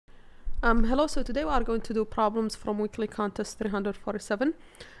Hello, so today we are going to do problems from weekly contest 347.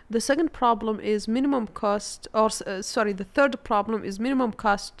 The second problem is minimum cost, or sorry, the third problem is minimum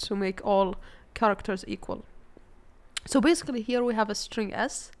cost to make all characters equal. So basically here we have a string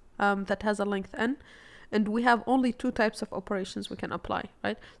s that has a length n, and we have only two types of operations we can apply,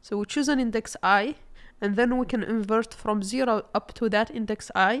 right? So we choose an index I, and then we can invert from 0 up to that index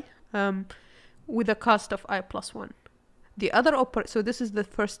I with a cost of I plus 1. The other so this is the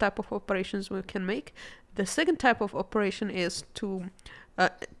first type of operations we can make. The second type of operation is to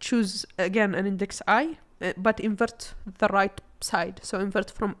choose again an index I, but invert the right side. So invert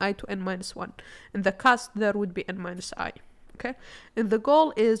from I to n minus 1. And the cost there would be n minus I. Okay? And the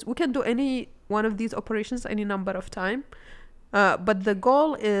goal is we can do any one of these operations any number of time. But the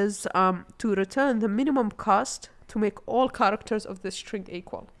goal is to return the minimum cost to make all characters of the string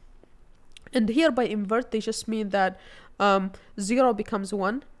equal. And here by invert, they just mean that 0 becomes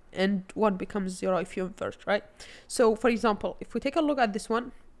 1 and 1 becomes 0 if you invert, right? So for example, if we take a look at this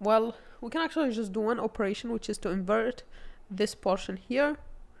one, well, we can actually just do one operation, which is to invert this portion here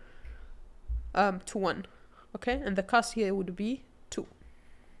to 1, okay? And the cost here would be 2,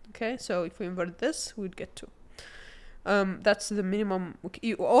 okay? So if we invert this, we'd get 2. That's the minimum,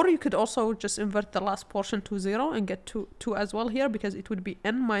 or you could also just invert the last portion to 0 and get 2 as well here, because it would be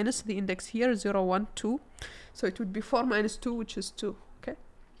n minus the index here 0 1 2, so it would be 4 minus 2, which is 2. Okay,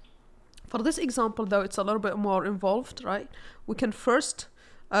 for this example though, it's a little bit more involved, right? We can first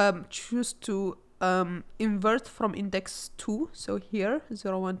choose to invert from index 2, so here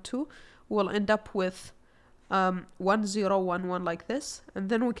 0 1 2 we'll end up with 1 0 1 1 like this, and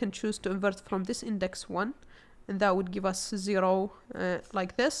then we can choose to invert from this index 1, and that would give us 0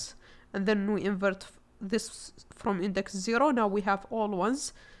 like this, and then we invert this from index 0. Now we have all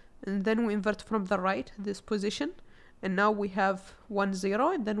ones, and then we invert from the right this position, and now we have 1 0,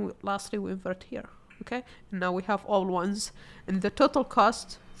 and then lastly we invert here. Okay, and now we have all ones, and the total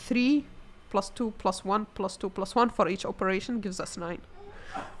cost 3 plus 2 plus 1 plus 2 plus 1 for each operation gives us 9.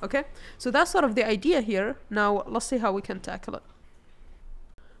 Okay, so that's sort of the idea here. Now let's see how we can tackle it.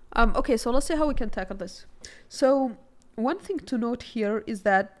 Okay, so let's see how we can tackle this. So one thing to note here is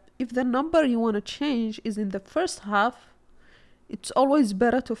that if the number you want to change is in the first half, it's always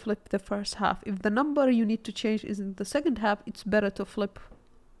better to flip the first half. If the number you need to change is in the second half, it's better to flip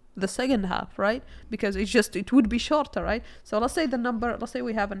the second half, right? Because it would be shorter, right? So let's say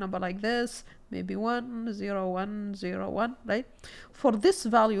we have a number like this, maybe 1 0 1 0 1, right? For this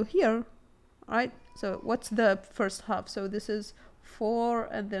value here, right? So what's the first half? So this is 4,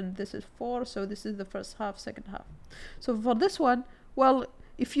 and then this is 4, so this is the first half, second half. So for this one, well,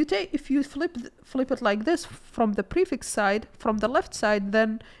 if you flip it like this from the prefix side, from the left side,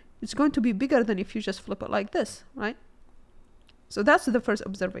 then it's going to be bigger than if you just flip it like this, right? So that's the first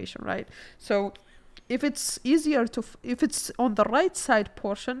observation, right? So if it's easier to if it's on the right side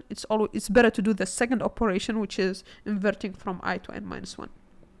portion, it's better to do the second operation, which is inverting from I to n minus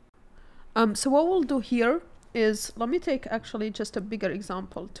 1. So what we'll do here is, let me take actually just a bigger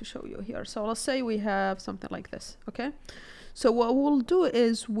example to show you here. So let's say we have something like this, okay? So what we'll do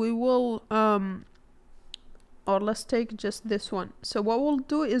is we will, or let's take just this one. So what we'll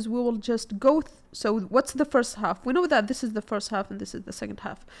do is we will just go, so what's the first half? We know that this is the first half and this is the second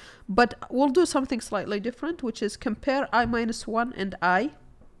half, but we'll do something slightly different, which is compare I minus 1 and I,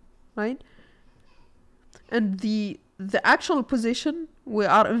 right? And the actual position we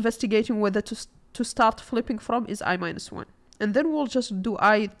are investigating whether to start flipping from is I minus 1. And then we'll just do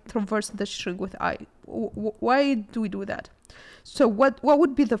I traverse the string with I. Why do we do that? So what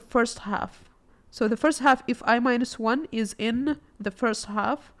would be the first half? So the first half, if I minus 1 is in the first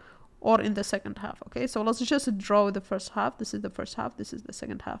half or in the second half. Okay, so let's just draw the first half. This is the first half, this is the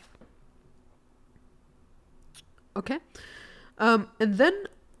second half. Okay, and then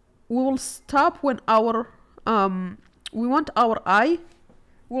we will stop when our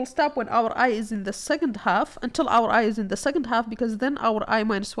we'll stop when our I is in the second half, until our I is in the second half, because then our I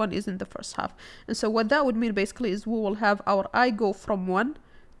minus 1 is in the first half. And so what that would mean basically is we will have our I go from 1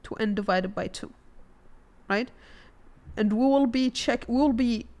 to n divided by 2, right? And we will be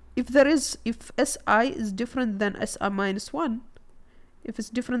if Si is different than Si minus 1, if it's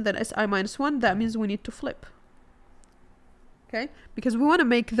different than Si minus 1, that means we need to flip. Okay, because we want to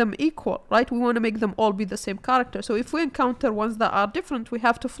make them equal, right? We want to make them all be the same character. So if we encounter ones that are different, we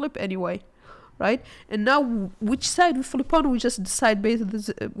have to flip anyway, right? And now which side we flip on, we just decide based on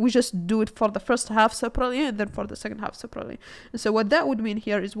this, we just do it for the first half separately and then for the second half separately. And so what that would mean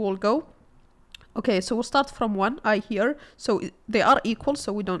here is we'll go, okay, so we'll start from 1 I here, so they are equal,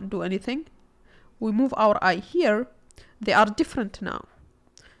 so we don't do anything. We move our I here, they are different now.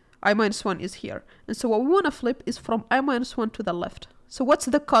 I minus 1 is here. And so what we want to flip is from I minus 1 to the left. So what's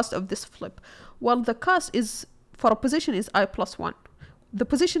the cost of this flip? Well, the cost is, for a position, is I plus 1. The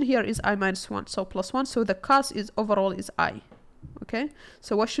position here is I minus 1, so plus 1. So the cost is overall is I. Okay,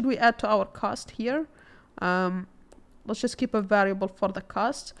 so what should we add to our cost here? Let's just keep a variable for the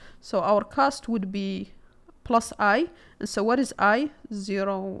cost. So our cost would be plus I. And so what is I?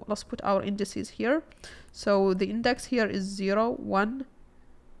 0. Let's put our indices here. So the index here is 0, 1,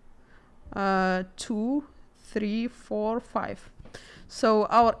 2, 3, 4, 5. So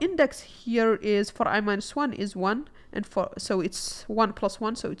our index here is for I minus 1 is 1, and so it's 1 plus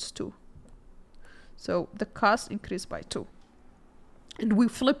 1, so it's 2. So the cost increased by 2. And we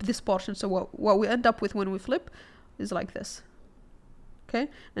flip this portion. So what we end up with when we flip is like this. Okay,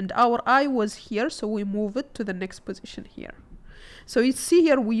 and our I was here, so we move it to the next position here. So you see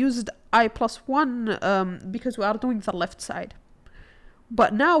here we used I plus 1 because we are doing the left side.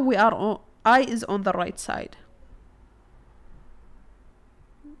 But now we are on, I is on the right side.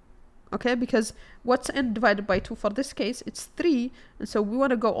 Okay, because what's n divided by 2 for this case? It's 3, and so we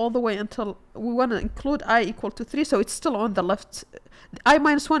want to go all the way until we want to include I equal to 3, so it's still on the left. I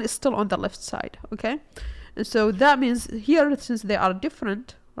minus 1 is still on the left side, okay? And so that means here, since they are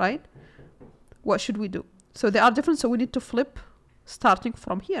different, right? What should we do? So they are different, so we need to flip starting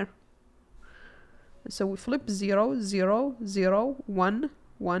from here. And so we flip 0, 0, 0, 1,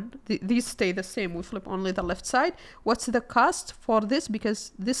 1. These stay the same. We flip only the left side. What's the cost for this?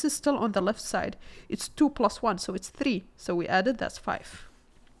 Because this is still on the left side. It's 2 plus 1, so it's 3. So we added, that's 5.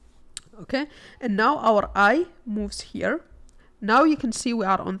 Okay, and now our I moves here. Now you can see we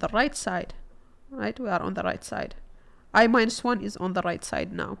are on the right side, right? We are on the right side. I minus 1 is on the right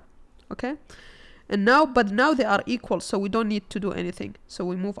side now. Okay, and now, but now they are equal, so we don't need to do anything. So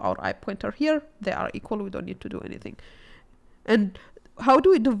we move our I pointer here. They are equal. We don't need to do anything. And how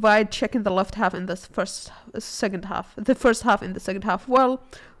do we divide checking the left half in the second half? The first half and the second half? Well,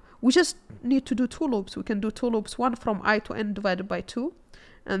 we just need to do 2 loops. We can do 2 loops, one from I to n divided by 2,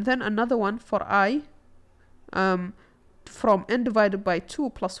 and then another one for I from n divided by 2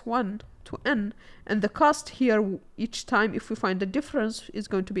 plus 1 to n. And the cost here each time, if we find the difference, is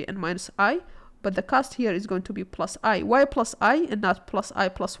going to be n minus I. But the cost here is going to be plus I. Why plus I and not plus I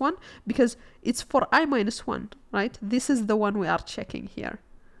plus 1? Because it's for I minus 1, right? This is the one we are checking here.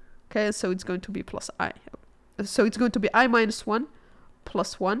 Okay, so it's going to be plus I. So it's going to be I minus 1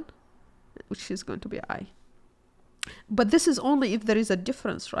 plus 1, which is going to be I. But this is only if there is a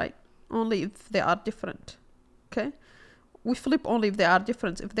difference, right? Only if they are different. Okay? We flip only if they are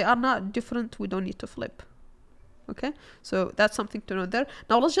different. If they are not different, we don't need to flip. Okay, so that's something to know there.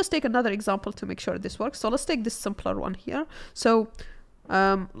 Now let's just take another example to make sure this works. So let's take this simpler one here. So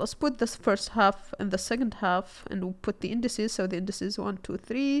let's put this first half and the second half, and we'll put the indices. So the indices 1, 2,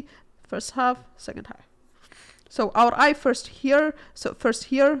 3, first half, second half. So our I first here, so first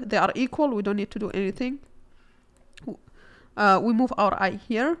here, they are equal. We don't need to do anything. We move our I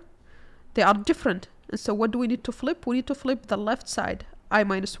here. They are different. And so what do we need to flip? We need to flip the left side. I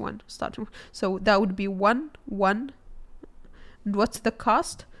minus 1 starting. So that would be 1, 1. And what's the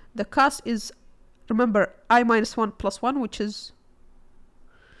cost? The cost is, remember, I minus 1 plus 1, which is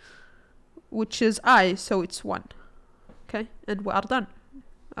I, so it's 1. Okay, and we are done.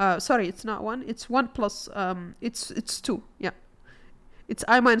 Sorry, it's not 1. It's 1 plus, it's 2. Yeah. It's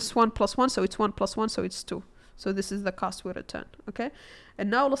I minus 1 plus 1, so it's 1 plus 1, so it's 2. So this is the cost we return. Okay, and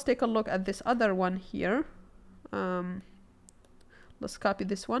now let's take a look at this other one here. Let's copy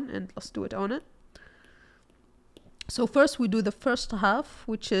this one and let's do it on it. So first we do the first half,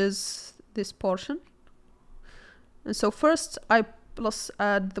 which is this portion. And so first I plus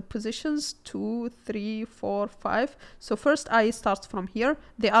add the positions 2, 3, 4, 5. So first I starts from here.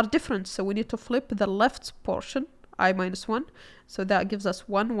 They are different, so we need to flip the left portion, I minus 1. So that gives us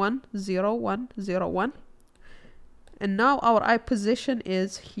 1, 1, 0, 1, 0, 1. And now our I position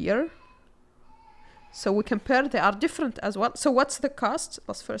is here. So we compare, they are different as well. So what's the cost?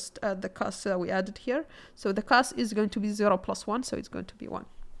 Let's first add the cost that we added here. So the cost is going to be 0 plus 1, so it's going to be 1.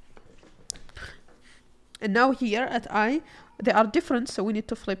 And now here at I, they are different, so we need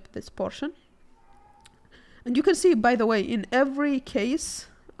to flip this portion. And you can see, by the way, in every case,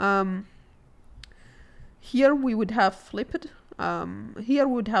 here we would have flipped. Here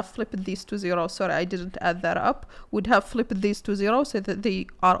we would have flipped these to 0. Sorry, I didn't add that up. We'd have flipped these to 0 so that they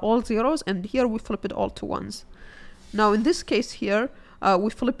are all zeros, and here we flip it all to 1s. Now in this case here, we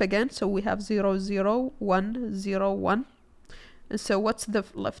flip again, so we have 0, 0, 1, 0, 1. And so what's the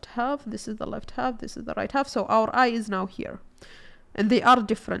left half? This is the left half, this is the right half. So our I is now here. And they are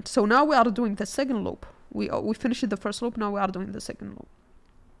different. So now we are doing the second loop. We finished the first loop, now we are doing the second loop.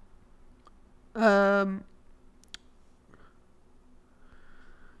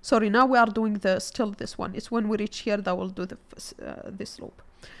 Sorry, now we are doing still this one. It's when we reach here that we'll do this loop.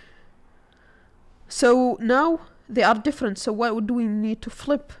 So now they are different. So what do we need to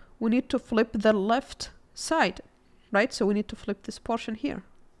flip? We need to flip the left side, right? So we need to flip this portion here.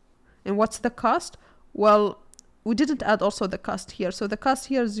 And what's the cost? Well, we didn't add also the cost here. So the cost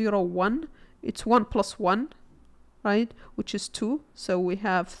here is 0, 1. It's 1 plus 1, right? Which is 2. So we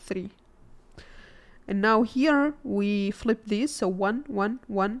have 3. And now here we flip these. So 1, 1,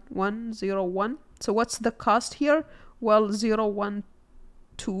 1, 1, 0, 1. So what's the cost here? Well, 0, 1,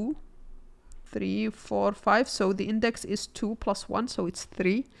 2, 3, 4, 5. So the index is 2 plus 1. So it's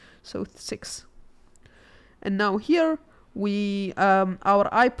 3. So 6. And now here we our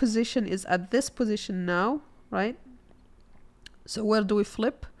I position is at this position now, right? So where do we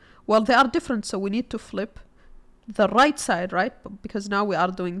flip? Well, they are different, so we need to flip the right side, right? Because now we are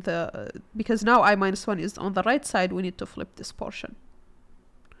doing because now I minus 1 is on the right side, we need to flip this portion.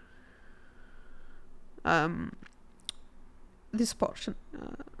 This portion.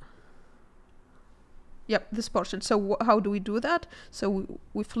 Yep, this portion. So how do we do that? So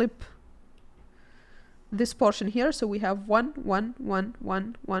we flip this portion here. So we have 1, 1, 1,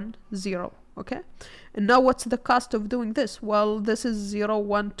 1, 1, 0. Okay. And now what's the cost of doing this? Well, this is 0,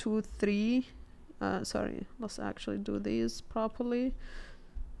 1, 2, 3. Sorry, let's actually do these properly.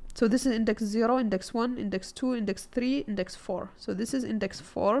 So this is index 0, index 1, index 2, index 3, index 4. So this is index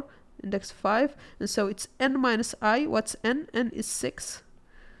 4, index 5. And so it's n minus I. What's n? N is 6.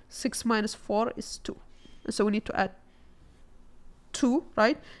 6 minus 4 is 2. And so we need to add 2,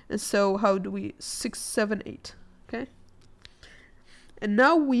 right? And so how do we 6, 7, 8? Okay. And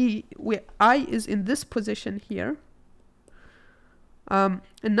now I is in this position here. And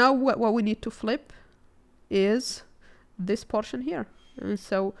now what we need to flip is this portion here. And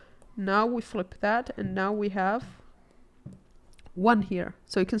so now we flip that, and now we have 1 here.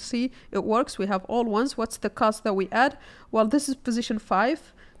 So you can see it works. We have all ones. What's the cost that we add? Well, this is position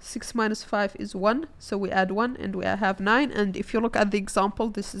 5. 6 minus 5 is 1. So we add 1 and we have 9. And if you look at the example,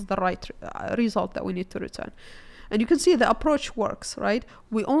 this is the right result that we need to return. And you can see the approach works, right?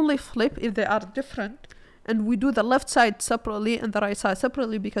 We only flip if they are different. And we do the left side separately and the right side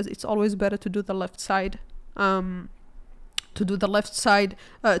separately, because it's always better to do the left side. To flip the left side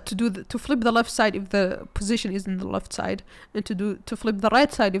if the position is in the left side, and to flip the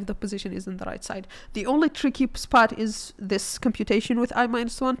right side if the position is in the right side. The only tricky spot is this computation with I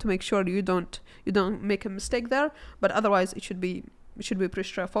minus 1 to make sure you don't make a mistake there. But otherwise, it should be pretty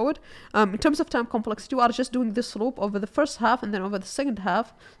straightforward. In terms of time complexity, we are just doing this loop over the first half and then over the second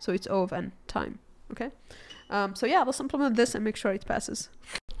half, so it's O of n time. Okay. So yeah, let's implement this and make sure it passes.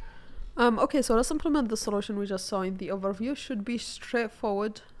 Okay, so let's implement the solution we just saw in the overview. Should be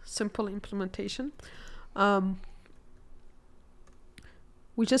straightforward, simple implementation.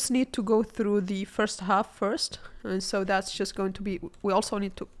 We just need to go through the first half first, and so that's just going to be, we also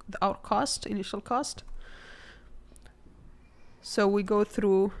need to our initial cost. So we go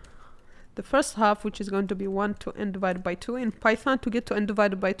through the first half, which is going to be 1 to n divided by 2. In Python, to get to n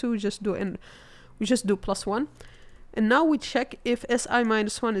divided by 2, we just do plus 1. And now we check if si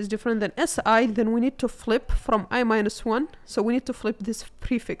minus 1 is different than si, then we need to flip from I minus 1. So we need to flip this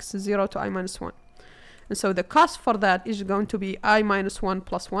prefix 0 to I minus 1. And so the cost for that is going to be I minus 1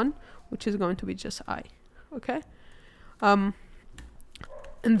 plus 1, which is going to be just I. Okay. And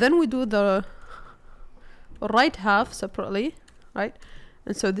then we do the right half separately, right?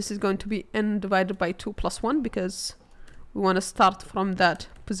 And so this is going to be n divided by 2 plus 1, because we want to start from that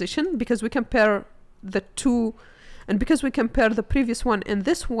position, because we compare the two. And because we compare the previous one and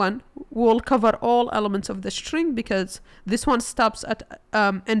this one, we'll cover all elements of the string, because this one stops at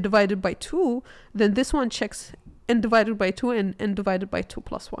n divided by 2, then this one checks n divided by 2 and n divided by 2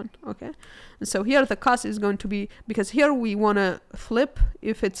 plus 1. Okay. And so here the cost is going to be, because here we want to flip,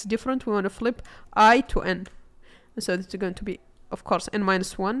 if it's different, we want to flip I to n. And so this is going to be, of course, n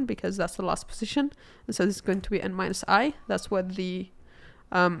minus 1, because that's the last position. And so this is going to be n minus I. That's what the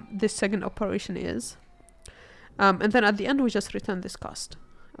this second operation is. And then at the end, we just return this cost.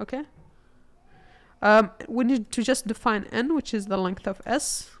 Okay. We need to just define n, which is the length of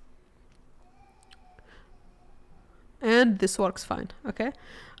s. And this works fine. Okay.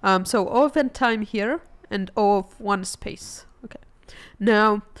 So O of n time here and O of 1 space. Okay.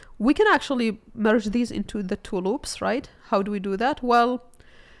 Now, we can actually merge these into the two loops, right? How do we do that? Well,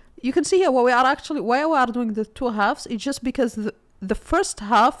 you can see here why we are doing the two halves. It's just because the first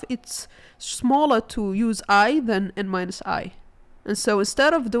half, it's smaller to use I than n minus I. And so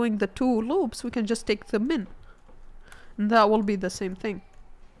instead of doing the two loops, we can just take the min. And that will be the same thing.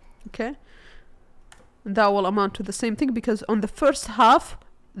 Okay? that will amount to the same thing, because on the first half,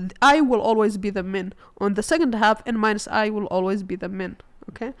 I will always be the min. On the second half, n minus I will always be the min.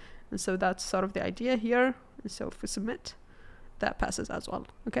 Okay, and so that's sort of the idea here. And so if we submit, that passes as well.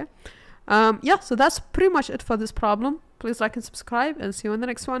 Okay, yeah, so that's pretty much it for this problem. Please like and subscribe, and see you in the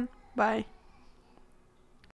next one. Bye.